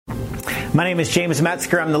My name is James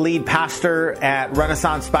Metzger. I'm the lead pastor at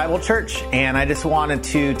Renaissance Bible Church, and I just wanted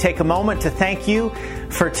to take a moment to thank you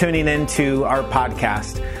for tuning into our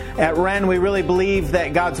podcast. At Ren, we really believe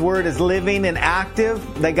that God's Word is living and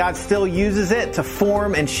active, that God still uses it to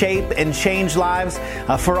form and shape and change lives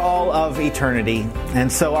for all of eternity. And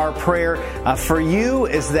so our prayer for you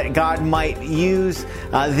is that God might use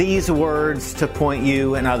these words to point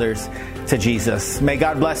you and others to Jesus. May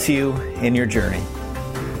God bless you in your journey.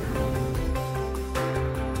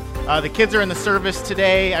 The kids are in the service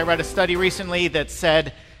today. I read a study recently that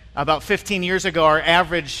said about 15 years ago, our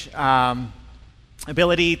average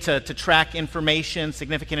ability to track information,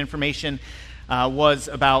 significant information, was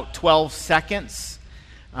about 12 seconds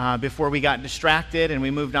before we got distracted and we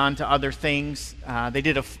moved on to other things. They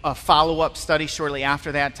did a follow-up study shortly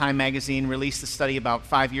after that. Time Magazine released a study about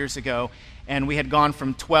 5 years ago, and we had gone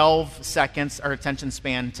from 12 seconds, our attention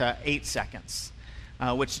span, to 8 seconds.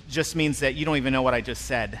 Which just means that you don't even know what I just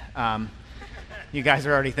said. You guys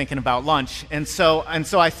are already thinking about lunch, and so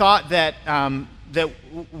I thought that that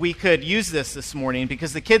we could use this morning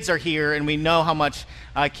because the kids are here, and we know how much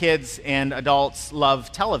kids and adults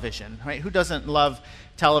love television. Right? Who doesn't love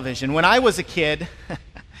television? When I was a kid,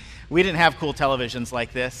 we didn't have cool televisions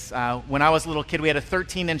like this. When I was a little kid, we had a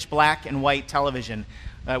 13-inch black and white television.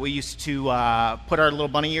 We used to put our little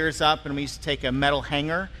bunny ears up, and we used to take a metal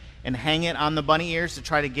hanger and hang it on the bunny ears to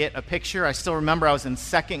try to get a picture. I still remember I was in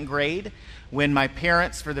second grade when my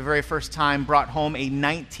parents, for the very first time, brought home a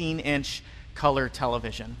 19-inch color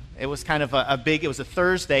television. It was kind of it was a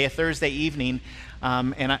Thursday evening,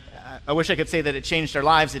 and I wish I could say that it changed our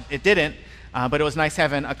lives. It didn't, but it was nice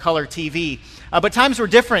having a color TV. But times were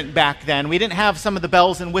different back then. We didn't have some of the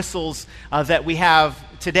bells and whistles that we have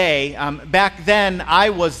today. Back then,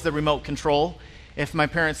 I was the remote control. If my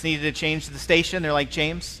parents needed to change the station, they're like,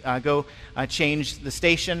 James, go change the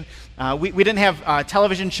station. We didn't have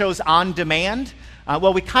television shows on demand.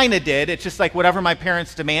 Well, we kind of did. It's just like whatever my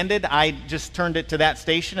parents demanded, I just turned it to that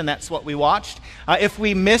station, and that's what we watched. If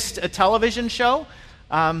we missed a television show,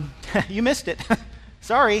 you missed it.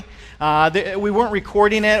 Sorry. We weren't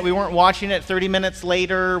recording it. We weren't watching it 30 minutes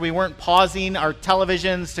later. We weren't pausing our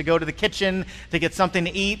televisions to go to the kitchen to get something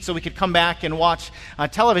to eat so we could come back and watch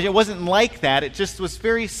television. It wasn't like that. It just was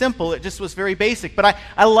very simple. It just was very basic. But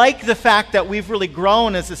I like the fact that we've really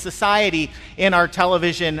grown as a society in our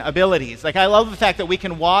television abilities. Like, I love the fact that we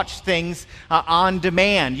can watch things on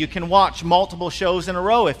demand. You can watch multiple shows in a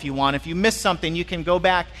row if you want. If you miss something, you can go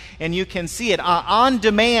back and you can see it. On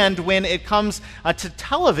demand, when it comes to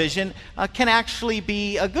television, can actually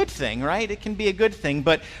be a good thing, right? It can be a good thing.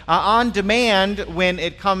 But on demand, when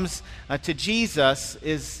it comes to Jesus,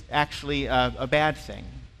 is actually a bad thing.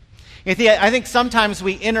 I think sometimes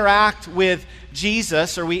we interact with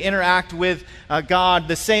Jesus, or we interact with God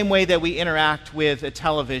the same way that we interact with a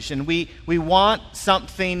television. We want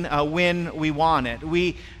something when we want it.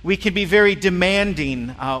 We can be very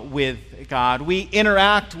demanding with God. We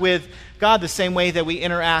interact with God the same way that we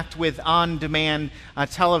interact with on-demand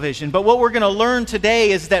television. But what we're going to learn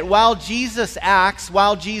today is that while Jesus acts,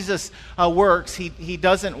 while Jesus works, he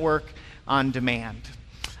doesn't work on demand.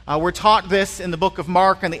 We're taught this in the book of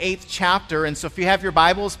Mark in the 8th chapter, and so if you have your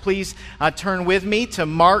Bibles, please turn with me to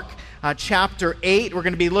Mark chapter 8. We're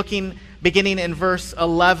going to be looking beginning in verse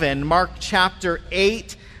 11. Mark chapter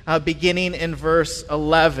 8, beginning in verse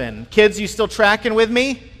 11. Kids, you still tracking with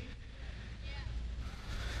me?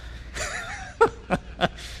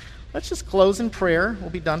 Let's just close in prayer. We'll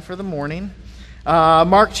be done for the morning.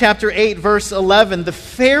 Mark chapter 8, verse 11. The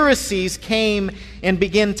Pharisees came and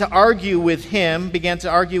began to argue with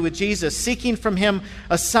Jesus, seeking from him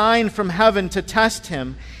a sign from heaven to test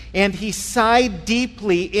him. And he sighed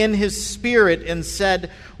deeply in his spirit and said,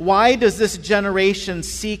 "Why does this generation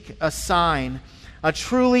seek a sign?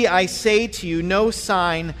 Truly I say to you, no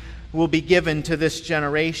sign will be given to this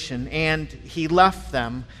generation." And he left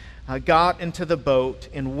them, got into the boat,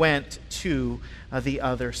 and went to the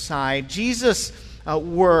other side. Jesus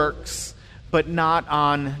works, but not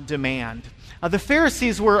on demand. The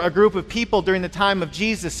Pharisees were a group of people during the time of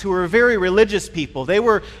Jesus who were very religious people. They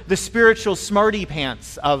were the spiritual smarty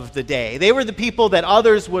pants of the day. They were the people that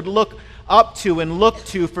others would look up to and look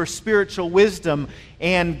to for spiritual wisdom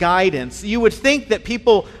and guidance. You would think that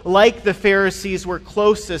people like the Pharisees were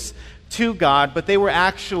closest to God, but they were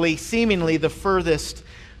actually seemingly the furthest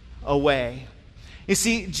away. You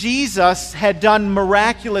see, Jesus had done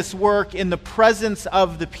miraculous work in the presence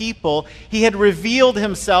of the people. He had revealed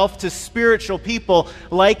himself to spiritual people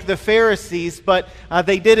like the Pharisees, but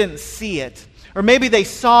they didn't see it. Or maybe they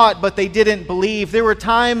saw it, but they didn't believe. There were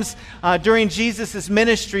times during Jesus'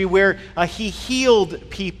 ministry where he healed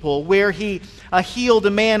people, where he healed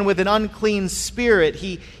a man with an unclean spirit.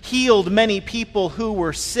 He healed many people who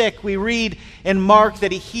were sick. We read in Mark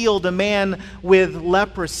that he healed a man with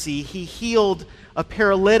leprosy. He healed a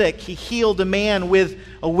paralytic. He healed a man with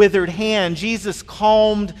a withered hand. Jesus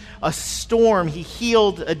calmed a storm. He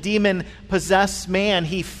healed a demon-possessed man.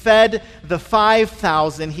 He fed the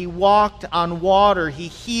 5,000. He walked on water. He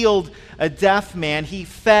healed a deaf man. He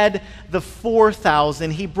fed the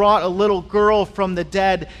 4,000. He brought a little girl from the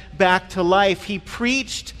dead back to life. He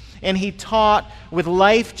preached and he taught with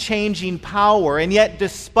life-changing power. And yet,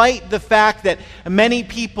 despite the fact that many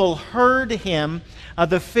people heard him,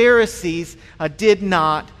 the Pharisees did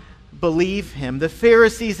not believe him. The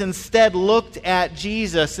Pharisees instead looked at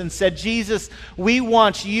Jesus and said, Jesus, we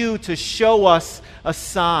want you to show us a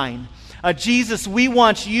sign. Jesus, we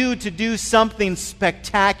want you to do something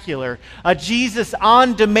spectacular. Jesus,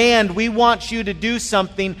 on demand, we want you to do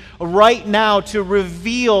something right now to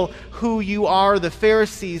reveal who you are. The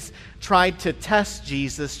Pharisees tried to test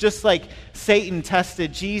Jesus, just like Satan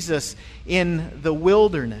tested Jesus in the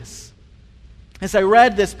wilderness. As I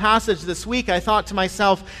read this passage this week, I thought to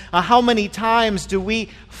myself, how many times do we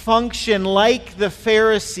function like the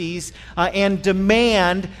Pharisees and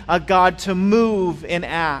demand God to move and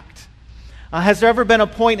act? Has there ever been a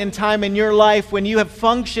point in time in your life when you have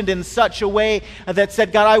functioned in such a way that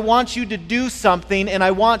said, God, I want you to do something and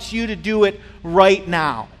I want you to do it right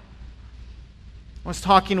now? I was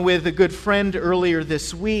talking with a good friend earlier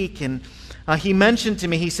this week, and he mentioned to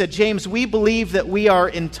me, he said, James, we believe that we are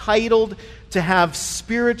entitled to have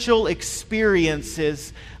spiritual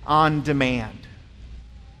experiences on demand.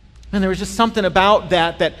 And there was just something about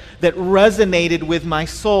that resonated with my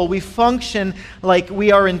soul. We function like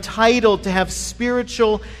we are entitled to have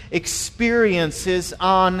spiritual experiences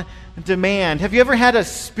on demand. Have you ever had a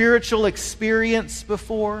spiritual experience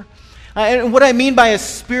before? And what I mean by a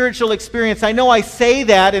spiritual experience, I know I say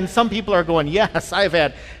that and some people are going, yes, I've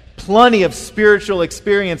had plenty of spiritual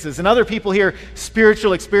experiences. And other people hear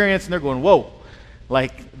spiritual experience and they're going, whoa.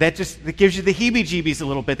 Like, that gives you the heebie-jeebies a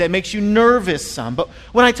little bit. That makes you nervous some. But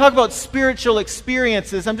when I talk about spiritual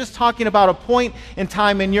experiences, I'm just talking about a point in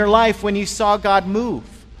time in your life when you saw God move.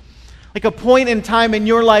 Like a point in time in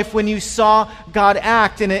your life when you saw God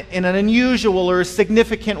act in an unusual or a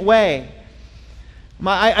significant way.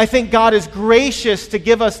 I think God is gracious to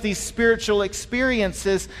give us these spiritual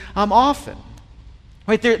experiences often.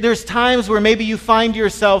 Right, there's times where maybe you find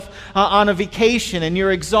yourself on a vacation and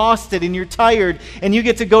you're exhausted and you're tired and you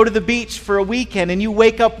get to go to the beach for a weekend and you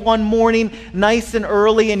wake up one morning nice and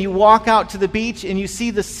early and you walk out to the beach and you see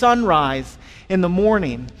the sunrise in the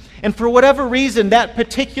morning. And for whatever reason, that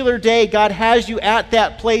particular day, God has you at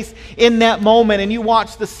that place in that moment and you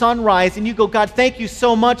watch the sunrise and you go, God, thank you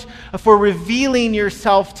so much for revealing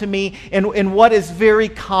yourself to me in what is very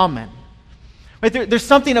common. Right, there's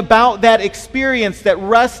something about that experience that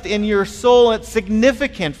rests in your soul. It's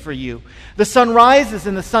significant for you. The sun rises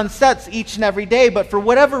and the sun sets each and every day, but for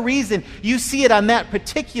whatever reason, you see it on that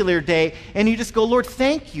particular day, and you just go, Lord,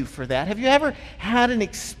 thank you for that. Have you ever had an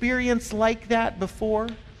experience like that before?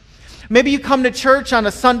 Maybe you come to church on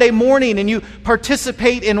a Sunday morning and you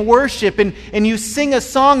participate in worship and you sing a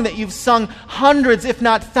song that you've sung hundreds, if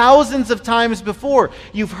not thousands of times before.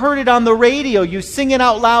 You've heard it on the radio. You sing it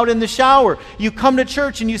out loud in the shower. You come to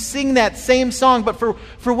church and you sing that same song. But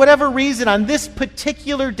for whatever reason, on this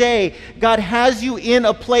particular day, God has you in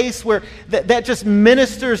a place where that just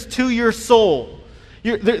ministers to your soul.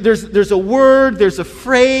 There's a word, there's a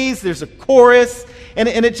phrase, there's a chorus. And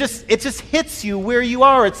it just hits you where you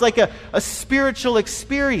are. It's like a spiritual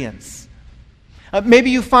experience.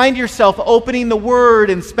 Maybe you find yourself opening the Word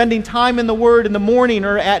and spending time in the Word in the morning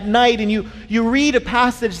or at night, and you read a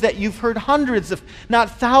passage that you've heard hundreds of,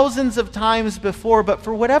 not thousands of times before, but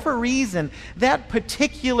for whatever reason, that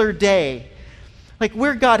particular day, like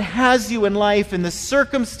where God has you in life and the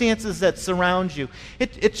circumstances that surround you,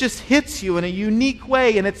 it just hits you in a unique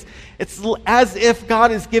way, and it's as if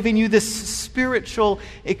God is giving you this spiritual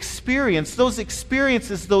experience. Those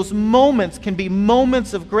experiences, those moments can be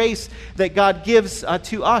moments of grace that God gives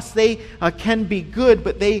to us. They can be good,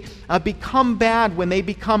 but they become bad when they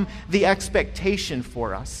become the expectation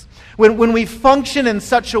for us. When we function in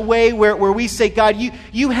such a way where we say, God,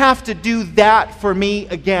 you have to do that for me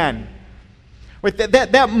again. Right,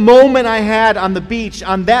 that moment I had on the beach,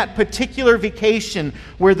 on that particular vacation,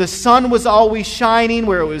 where the sun was always shining,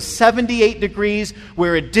 where it was 78 degrees,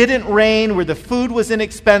 where it didn't rain, where the food was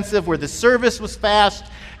inexpensive, where the service was fast.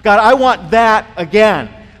 God, I want that again.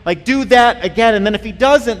 like do that again. And then if he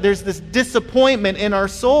doesn't, there's this disappointment in our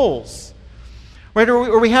souls. Right?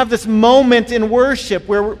 Or we have this moment in worship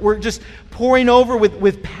where we're just pouring over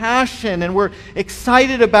with passion, and we're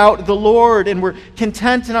excited about the Lord, and we're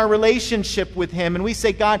content in our relationship with Him. And we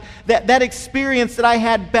say, God, that experience that I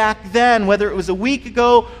had back then, whether it was a week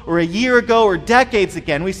ago or a year ago or decades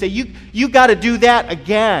again, we say, you got to do that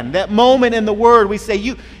again. That moment in the Word, we say,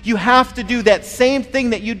 you have to do that same thing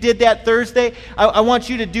that you did that Thursday. I want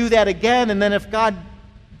you to do that again. And then if God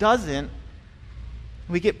doesn't,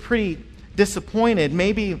 we get pretty disappointed.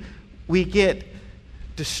 Maybe we get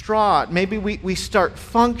distraught. Maybe we start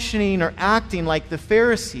functioning or acting like the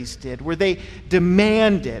Pharisees did, where they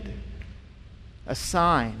demanded a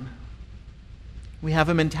sign. We have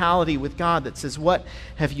a mentality with God that says, what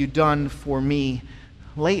have you done for me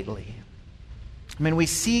lately? I mean, we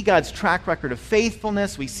see God's track record of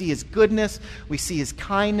faithfulness. We see His goodness. We see His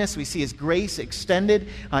kindness. We see His grace extended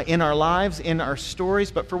in our lives, in our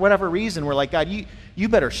stories. But for whatever reason, we're like, God, you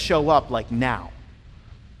better show up like now.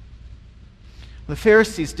 The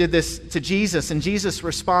Pharisees did this to Jesus, and Jesus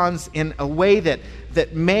responds in a way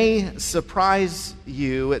that may surprise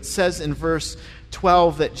you. It says in verse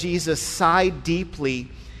 12 that Jesus sighed deeply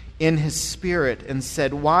in His spirit and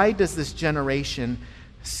said, "Why does this generation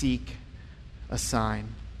seek a sign?"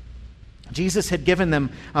 Jesus had given them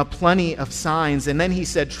plenty of signs, and then He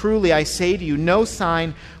said, "Truly I say to you, no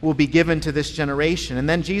sign will be given to this generation." And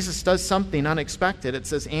then Jesus does something unexpected. It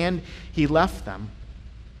says, "And He left them.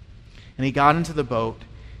 And He got into the boat,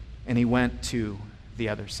 and He went to the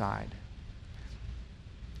other side."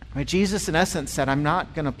 Right? Jesus, in essence, said, I'm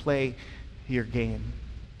not going to play your game.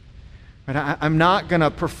 Right? I'm not going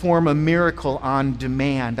to perform a miracle on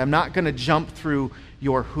demand. I'm not going to jump through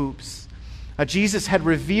your hoops. Jesus had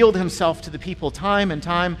revealed Himself to the people time and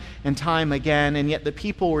time and time again, and yet the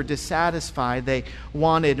people were dissatisfied. They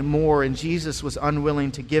wanted more, and Jesus was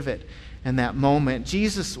unwilling to give it in that moment.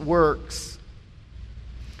 Jesus works,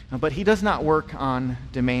 but He does not work on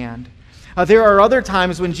demand. There are other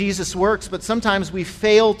times when Jesus works, but sometimes we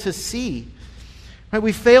fail to see. Right?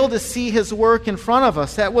 We fail to see His work in front of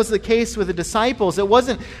us. That was the case with the disciples. It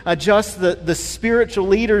wasn't just the spiritual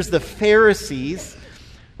leaders, the Pharisees.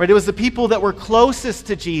 Right? It was the people that were closest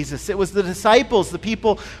to Jesus. It was the disciples, the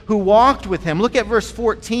people who walked with Him. Look at verse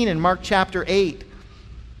 14 in Mark chapter 8.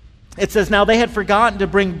 It says, "Now they had forgotten to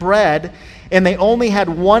bring bread, and they only had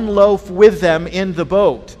one loaf with them in the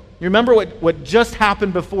boat." You remember what just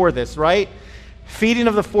happened before this, right? Feeding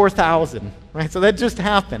of the 4,000, right? So that just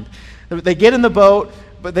happened. They get in the boat,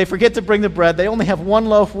 but they forget to bring the bread. They only have one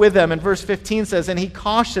loaf with them. And verse 15 says, "And He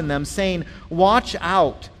cautioned them, saying, 'Watch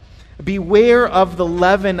out. Beware of the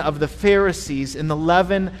leaven of the Pharisees and the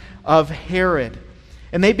leaven of Herod.'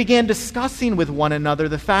 And they began discussing with one another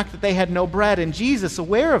the fact that they had no bread. And Jesus,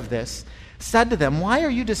 aware of this, said to them, 'Why are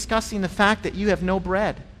you discussing the fact that you have no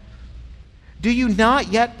bread? Do you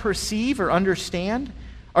not yet perceive or understand?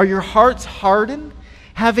 Are your hearts hardened?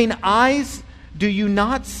 Having eyes, do you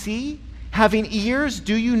not see? Having ears,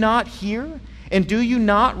 do you not hear? And do you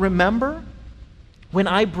not remember? When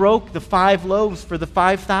I broke the 5 loaves for the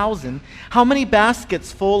 5,000, how many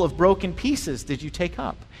baskets full of broken pieces did you take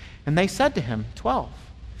up?' And they said to Him, 12.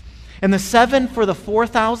 And the 7 for the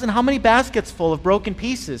 4,000, how many baskets full of broken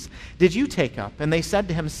pieces did you take up?" And they said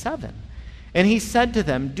to Him, 7. And He said to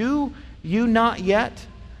them, "Do you not yet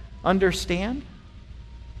understand?"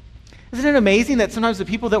 Isn't it amazing that sometimes the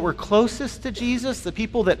people that were closest to Jesus, the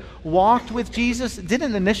people that walked with Jesus,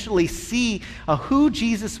 didn't initially see who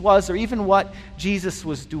Jesus was or even what Jesus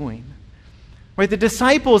was doing? Right? The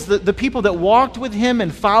disciples, the people that walked with Him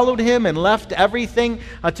and followed Him and left everything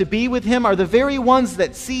to be with Him, are the very ones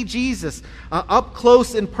that see Jesus up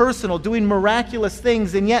close and personal, doing miraculous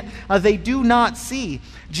things, and yet they do not see.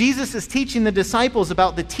 Jesus is teaching the disciples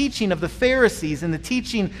about the teaching of the Pharisees and the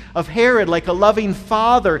teaching of Herod like a loving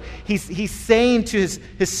father. He's saying to his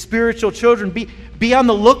spiritual children, be on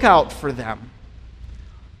the lookout for them.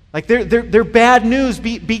 Like they're bad news.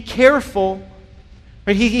 Be careful.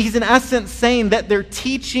 Right? He's in essence saying that their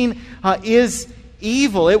teaching is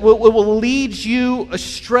evil. It will lead you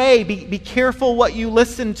astray. Be careful what you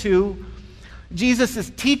listen to. Jesus is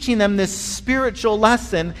teaching them this spiritual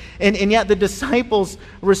lesson, and yet the disciples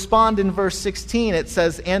respond in verse 16. It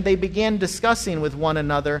says, "And they began discussing with one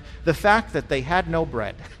another the fact that they had no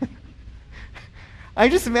bread."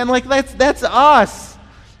 That's us.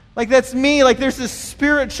 Like, that's me. Like, there's this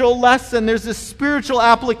spiritual lesson. There's this spiritual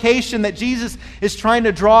application that Jesus is trying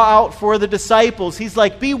to draw out for the disciples. He's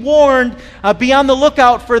like, be warned. Be on the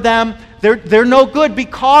lookout for them. They're no good. Be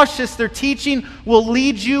cautious. Their teaching will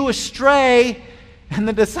lead you astray. And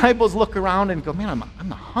the disciples look around and go, man,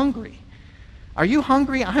 I'm hungry. Are you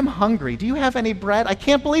hungry? I'm hungry. Do you have any bread? I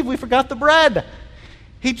can't believe we forgot the bread.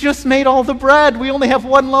 He just made all the bread. We only have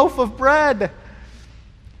one loaf of bread.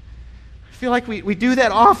 I feel like we do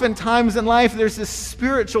that oftentimes in life. There's this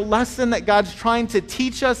spiritual lesson that God's trying to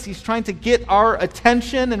teach us. He's trying to get our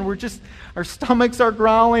attention, and our stomachs are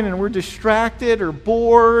growling, and we're distracted or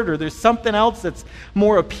bored, or there's something else that's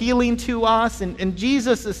more appealing to us. And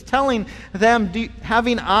Jesus is telling them,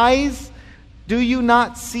 having eyes, do you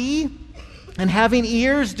not see? And having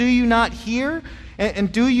ears, do you not hear?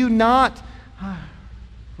 And do you not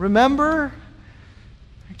remember?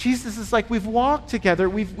 Jesus is like, we've walked together,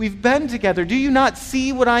 we've been together. Do you not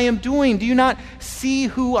see what I am doing? Do you not see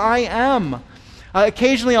who I am?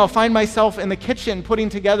 Occasionally I'll find myself in the kitchen putting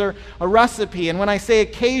together a recipe. And when I say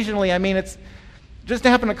occasionally, I mean it's just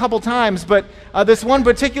happened a couple times. But this one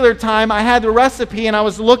particular time, I had the recipe and I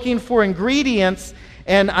was looking for ingredients,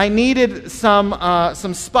 and I needed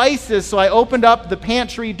some spices. So I opened up the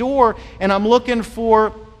pantry door, and I'm looking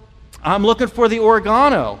for the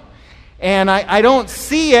oregano. And I don't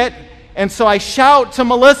see it, and so I shout to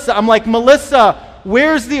Melissa. I'm like, Melissa,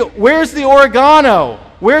 where's the oregano?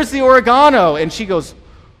 Where's the oregano? And she goes,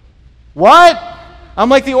 what? I'm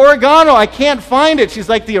like, the oregano, I can't find it. She's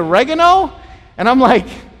like, the oregano? And I'm like,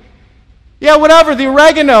 yeah, whatever, the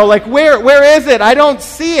oregano, like where is it? I don't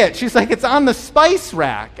see it. She's like, it's on the spice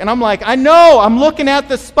rack. And I'm like, I know, I'm looking at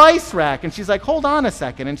the spice rack. And she's like, hold on a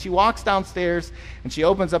second. And she walks downstairs and she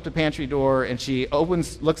opens up the pantry door and she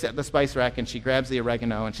looks at the spice rack and she grabs the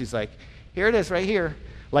oregano and she's like, here it is right here.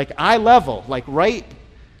 Like eye level, like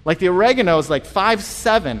the oregano is like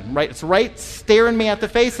 5'7", right? It's right staring me at the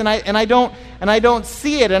face, and I don't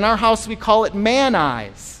see it. In our house we call it man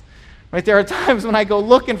eyes. Right, there are times when I go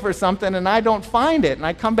looking for something and I don't find it, and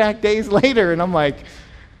I come back days later and I'm like,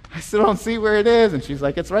 I still don't see where it is, and she's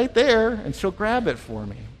like, it's right there, and she'll grab it for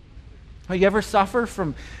me. Oh, you ever suffer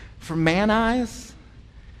from man eyes?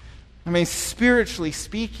 I mean, spiritually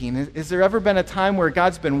speaking, has there ever been a time where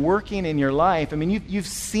God's been working in your life? I mean, you've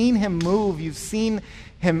seen Him move, you've seen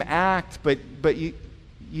Him act, but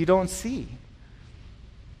you don't see.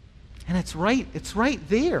 And it's right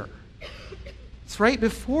there. It's right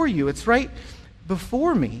before you. It's right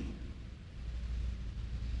before me.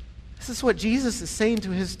 This is what Jesus is saying to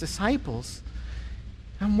His disciples.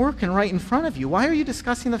 I'm working right in front of you. Why are you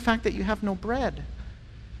discussing the fact that you have no bread?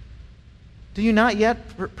 Do you not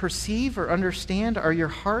yet perceive or understand? Are your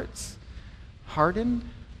hearts hardened?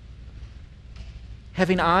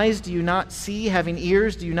 Having eyes, do you not see? Having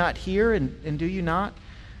ears, do you not hear? And do you not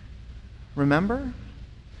remember?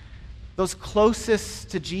 Those closest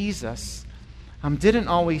to Jesus didn't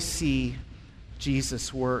always see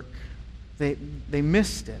Jesus work. They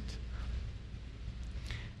missed it.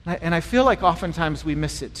 And I feel like oftentimes we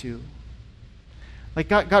miss it too. Like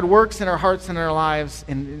God works in our hearts and in our lives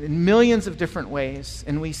in millions of different ways,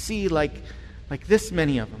 and we see like this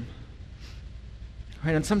many of them.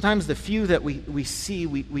 Right? And sometimes the few that we see,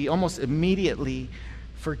 we almost immediately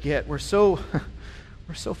forget. We're so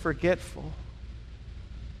forgetful.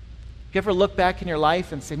 You ever look back in your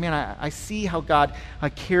life and say, man, I see how God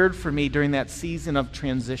cared for me during that season of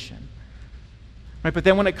transition. Right? But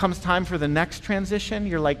then when it comes time for the next transition,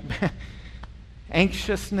 you're like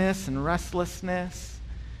anxiousness and restlessness.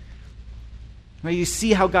 Right? You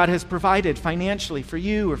see how God has provided financially for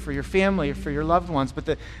you or for your family or for your loved ones.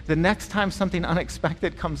 But the next time something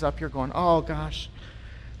unexpected comes up, you're going, oh gosh,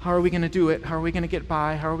 how are we going to do it? How are we going to get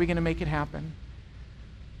by? How are we going to make it happen?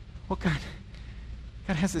 Well, God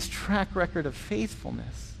has this track record of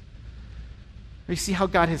faithfulness. You see how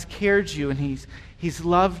God has cared you, and He's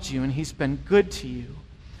loved you, and He's been good to you.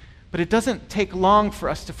 But it doesn't take long for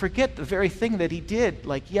us to forget the very thing that He did,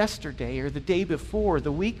 like yesterday or the day before,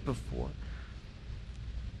 the week before.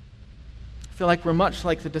 I feel like we're much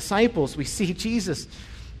like the disciples. We see Jesus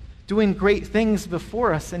doing great things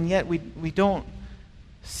before us, and yet we don't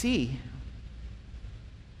see.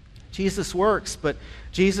 Jesus works, but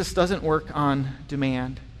Jesus doesn't work on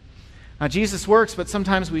demand. Jesus works, but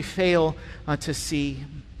sometimes we fail to see.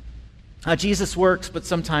 Jesus works, but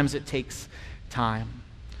sometimes it takes time.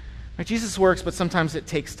 Right? Jesus works, but sometimes it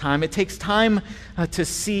takes time. It takes time to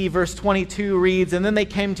see. Verse 22 reads, and then they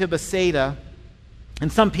came to Bethsaida,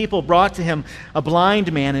 and some people brought to him a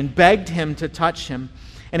blind man and begged him to touch him.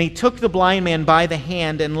 And he took the blind man by the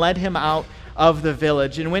hand and led him out of the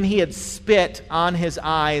village. And when he had spit on his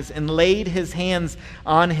eyes and laid his hands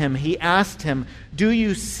on him, he asked him, do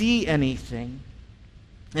you see anything?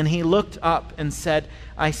 And he looked up and said,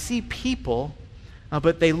 I see people,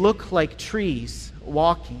 but they look like trees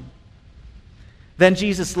walking. Then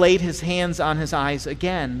Jesus laid his hands on his eyes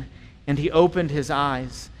again, and he opened his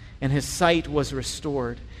eyes, and his sight was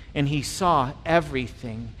restored, and he saw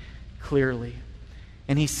everything clearly.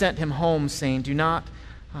 And he sent him home, saying, "Do not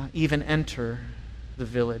even enter the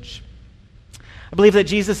village." I believe that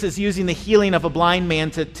Jesus is using the healing of a blind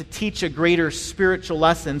man to teach a greater spiritual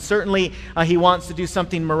lesson. Certainly, he wants to do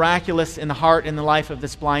something miraculous in the heart and the life of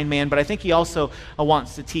this blind man, but I think he also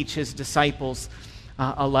wants to teach his disciples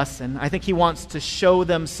a lesson. I think he wants to show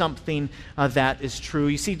them something that is true.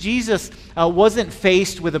 You see, Jesus wasn't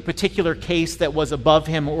faced with a particular case that was above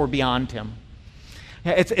him or beyond him.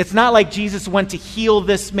 It's not like Jesus went to heal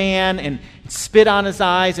this man and spit on his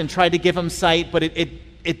eyes and tried to give him sight, but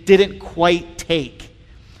it didn't quite take.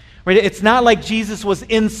 Right? It's not like Jesus was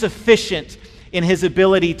insufficient in his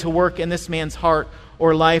ability to work in this man's heart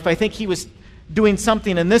or life. I think he was doing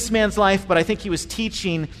something in this man's life, but I think he was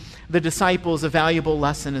teaching the disciples a valuable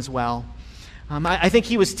lesson as well. I think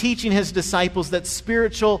he was teaching his disciples that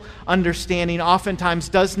spiritual understanding oftentimes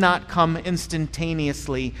does not come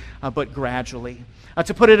instantaneously, but gradually.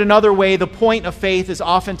 To put it another way, the point of faith is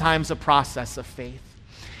oftentimes a process of faith.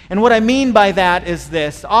 And what I mean by that is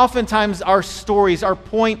this. Oftentimes our stories, our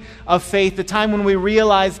point of faith, the time when we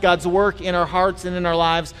realize God's work in our hearts and in our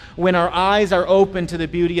lives, when our eyes are open to the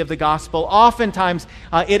beauty of the gospel, oftentimes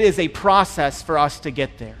it is a process for us to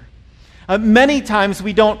get there. Many times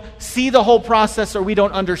we don't see the whole process, or we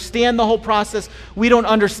don't understand the whole process. We don't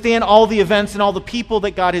understand all the events and all the people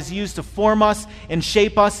that God has used to form us and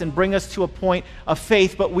shape us and bring us to a point of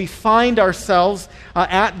faith. But we find ourselves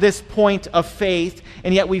at this point of faith,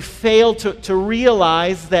 and yet we fail to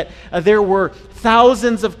realize that there were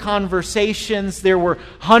thousands of conversations, there were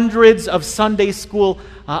hundreds of Sunday school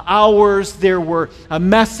hours, there were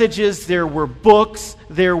messages, there were books,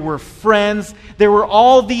 there were friends, there were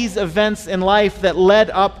all these events in life that led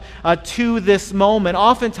up to this moment.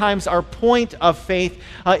 Oftentimes our point of faith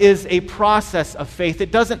is a process of faith.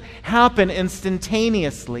 It doesn't happen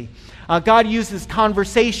instantaneously. God uses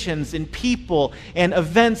conversations and people and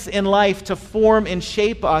events in life to form and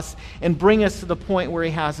shape us and bring us to the point where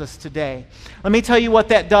He has us today. Let me tell you what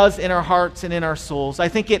that does in our hearts and in our souls. I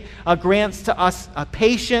think it grants to us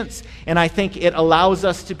patience, and I think it allows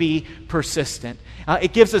us to be persistent.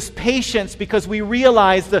 It gives us patience because we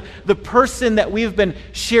realize the person that we've been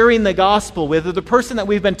sharing the gospel with, or the person that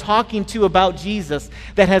we've been talking to about Jesus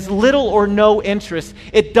that has little or no interest,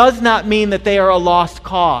 it does not mean that they are a lost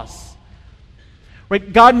cause.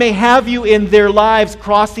 Right? God may have you in their lives,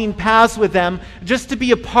 crossing paths with them, just to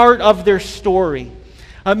be a part of their story.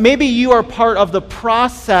 Maybe you are part of the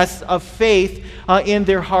process of faith in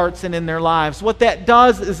their hearts and in their lives. What that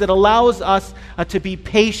does is it allows us to be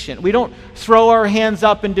patient. We don't throw our hands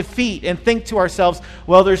up in defeat and think to ourselves,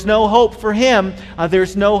 well, there's no hope for him,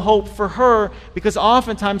 there's no hope for her, because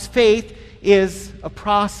oftentimes faith is a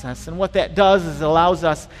process. And what that does is it allows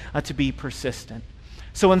us to be persistent.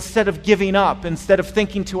 So instead of giving up, instead of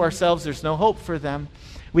thinking to ourselves, there's no hope for them,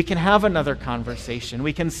 we can have another conversation.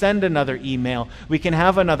 We can send another email. We can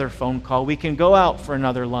have another phone call. We can go out for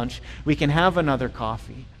another lunch. We can have another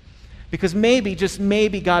coffee. Because maybe, just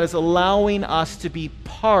maybe, God is allowing us to be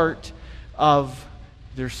part of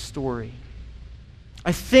their story.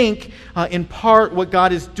 I think, in part, what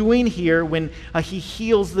God is doing here when He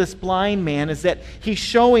heals this blind man is that He's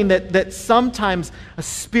showing that sometimes a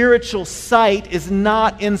spiritual sight is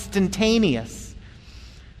not instantaneous.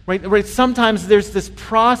 Right? Sometimes there's this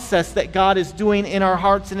process that God is doing in our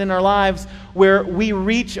hearts and in our lives where we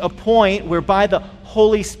reach a point where by the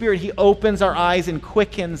Holy Spirit He opens our eyes and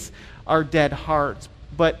quickens our dead hearts.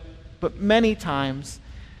 But many times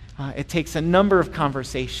it takes a number of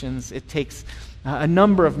conversations, it takes a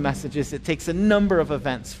number of messages, it takes a number of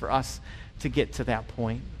events for us to get to that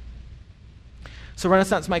point. So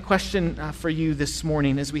Renaissance, my question for you this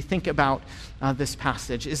morning as we think about this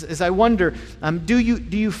passage is I wonder, do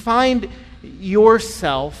you find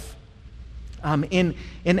yourself in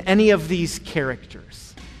any of these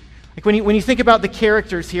characters? Like when you think about the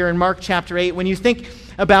characters here in Mark chapter 8, when you think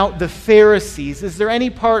about the Pharisees, is there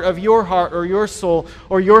any part of your heart or your soul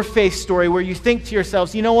or your faith story where you think to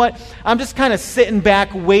yourselves, you know what, I'm just kind of sitting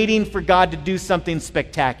back waiting for God to do something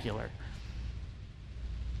spectacular?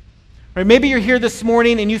 Right? Maybe you're here this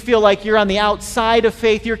morning and you feel like you're on the outside of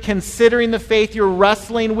faith, you're considering the faith, you're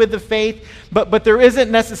wrestling with the faith, but there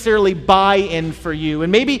isn't necessarily buy-in for you.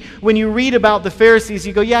 And maybe when you read about the Pharisees,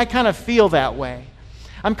 you go, yeah, I kind of feel that way.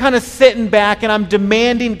 I'm kind of sitting back and I'm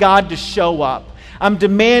demanding God to show up. I'm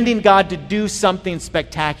demanding God to do something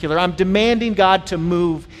spectacular. I'm demanding God to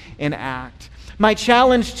move and act. My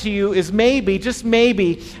challenge to you is maybe, just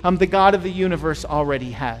maybe, the God of the universe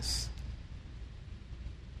already has.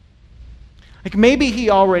 Like maybe he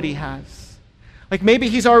already has. Like maybe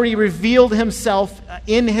he's already revealed himself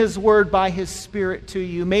in his word by his Spirit to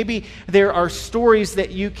you. Maybe there are stories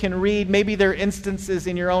that you can read. Maybe there are instances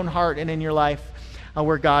in your own heart and in your life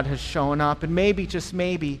where God has shown up. And maybe, just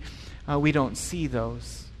maybe, we don't see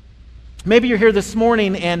those. Maybe you're here this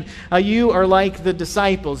morning and you are like the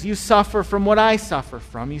disciples. You suffer from what I suffer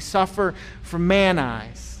from. You suffer from man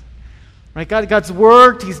eyes. Right? God's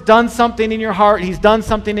worked. He's done something in your heart. He's done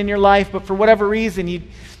something in your life. But for whatever reason, you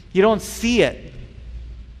don't see it.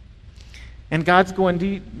 And God's going,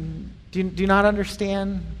 do you not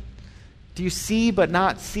understand? Do you see but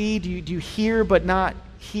not see? Do you hear but not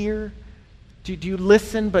hear? Do you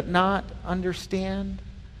listen but not understand?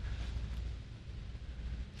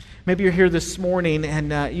 Maybe you're here this morning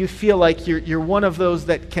and you feel like you're one of those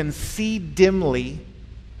that can see dimly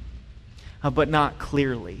but not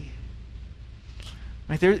clearly.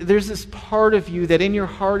 Right? There's this part of you that in your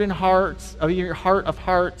heart of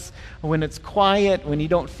hearts, when it's quiet, when you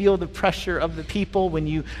don't feel the pressure of the people, when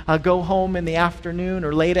you go home in the afternoon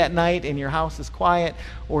or late at night and your house is quiet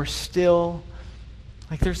or still,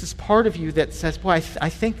 like there's this part of you that says, boy, I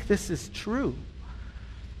think this is true.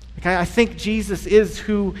 Like I think Jesus is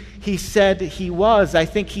who he said he was. I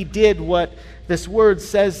think he did what this word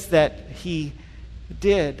says that he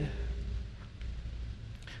did.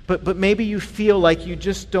 But maybe you feel like you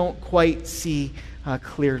just don't quite see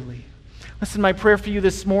clearly. Listen, my prayer for you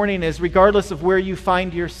this morning is, regardless of where you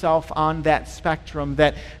find yourself on that spectrum,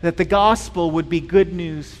 that the gospel would be good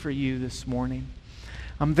news for you this morning.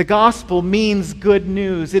 The gospel means good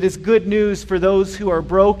news. It is good news for those who are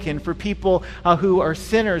broken, for people who are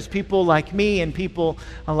sinners, people like me and people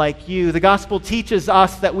like you. The gospel teaches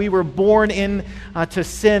us that we were born into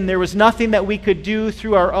sin. There was nothing that we could do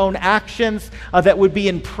through our own actions that would be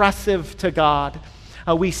impressive to God.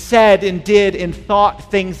 We said and did and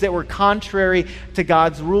thought things that were contrary to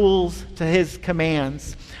God's rules, to his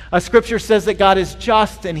commands. Scripture says that God is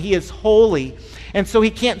just and he is holy. And so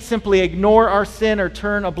he can't simply ignore our sin or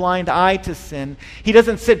turn a blind eye to sin. He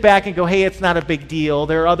doesn't sit back and go, hey, it's not a big deal.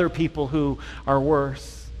 There are other people who are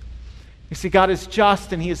worse. You see, God is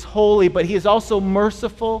just and he is holy, but he is also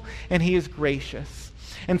merciful and he is gracious.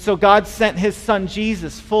 And so God sent his son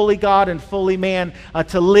Jesus, fully God and fully man,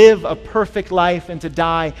 to live a perfect life and to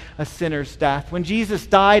die a sinner's death. When Jesus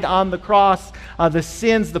died on the cross,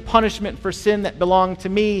 the punishment for sin that belonged to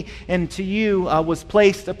me and to you was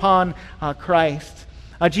placed upon Christ.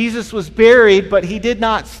 Jesus was buried, but he did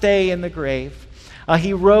not stay in the grave.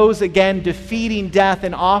 He rose again, defeating death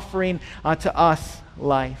and offering to us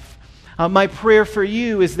life. My prayer for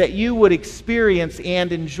you is that you would experience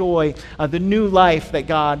and enjoy the new life that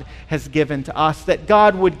God has given to us, that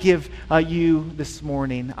God would give you this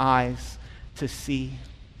morning eyes to see.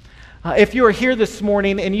 If you are here this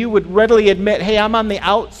morning and you would readily admit, hey, I'm on the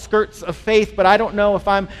outskirts of faith, but I don't know if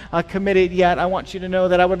I'm committed yet, I want you to know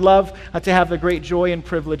that I would love to have the great joy and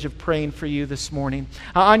privilege of praying for you this morning.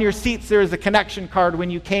 On your seats, there is a connection card when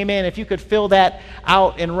you came in. If you could fill that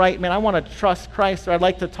out and write, man, I want to trust Christ, or I'd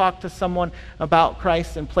like to talk to someone about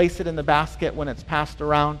Christ, and place it in the basket when it's passed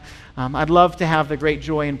around. I'd love to have the great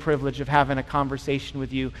joy and privilege of having a conversation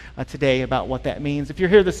with you today about what that means. If you're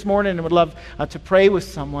here this morning and would love to pray with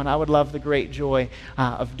someone, I would love the great joy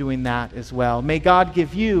of doing that as well. May God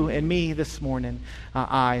give you and me this morning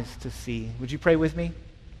eyes to see. Would you pray with me?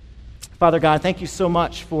 Father God, thank you so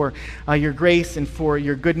much for your grace and for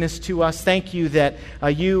your goodness to us. Thank you that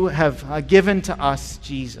you have given to us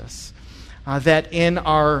Jesus, that in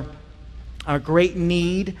our great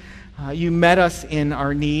need, you met us in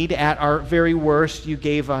our need. At our very worst, you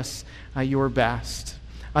gave us your best.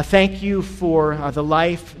 Thank you for the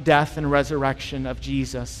life, death, and resurrection of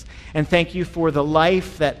Jesus. And thank you for the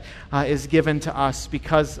life that is given to us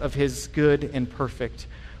because of his good and perfect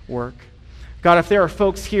work. God, if there are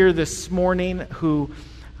folks here this morning who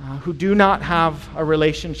do not have a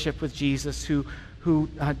relationship with Jesus, who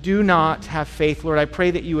do not have faith, Lord, I pray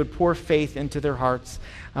that you would pour faith into their hearts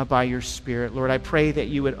by your Spirit. Lord, I pray that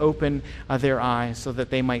you would open their eyes so that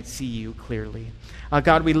they might see you clearly.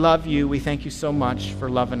 God, we love you. We thank you so much for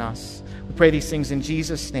loving us. We pray these things in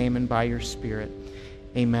Jesus' name and by your Spirit.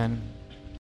 Amen.